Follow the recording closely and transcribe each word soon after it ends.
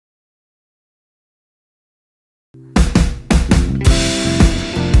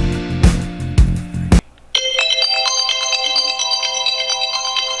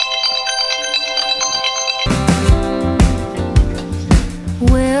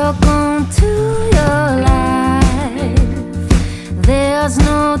Welcome to your life. There's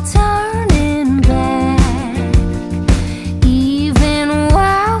no turning back. Even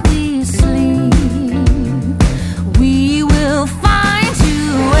while we sleep, we will find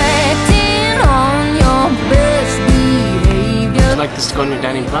you acting on your best behavior. Would you like this to go on your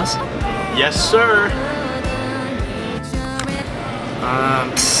Dining Plus? Yes, sir.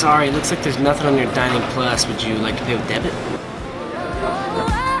 Sorry, looks like there's nothing on your Dining Plus. Would you like to pay with debit?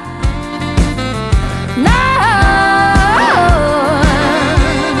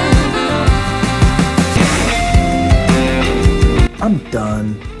 I'm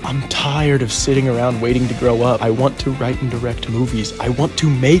done. I'm tired of sitting around waiting to grow up. I want to write and direct movies. I want to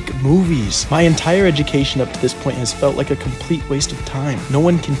make movies. My entire education up to this point has felt like a complete waste of time. No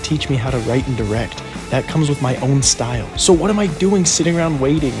one can teach me how to write and direct. That comes with my own style. So what am I doing sitting around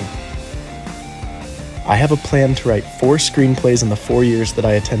waiting? I have a plan to write 4 screenplays in the 4 years that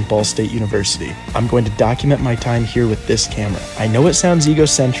I attend Ball State University. I'm going to document my time here with this camera. I know it sounds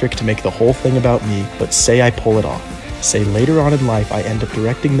egocentric to make the whole thing about me, but say I pull it off. Say later on in life I end up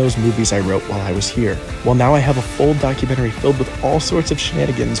directing those movies I wrote while I was here. Well, now I have a full documentary filled with all sorts of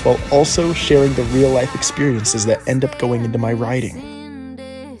shenanigans while also sharing the real life experiences that end up going into my writing.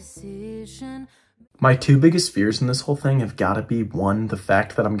 My 2 biggest fears in this whole thing have got to be, 1, the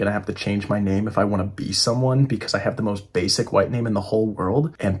fact that I'm going to have to change my name if I want to be someone because I have the most basic white name in the whole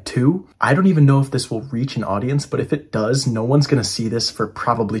world. And 2, I don't even know if this will reach an audience, but if it does, no one's going to see this for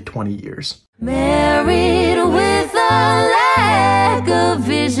probably 20 years. Married with a lack of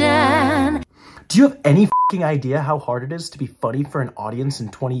vision. Do you have any f***ing idea how hard it is to be funny for an audience in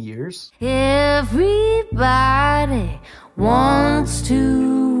 20 years? Everybody wants to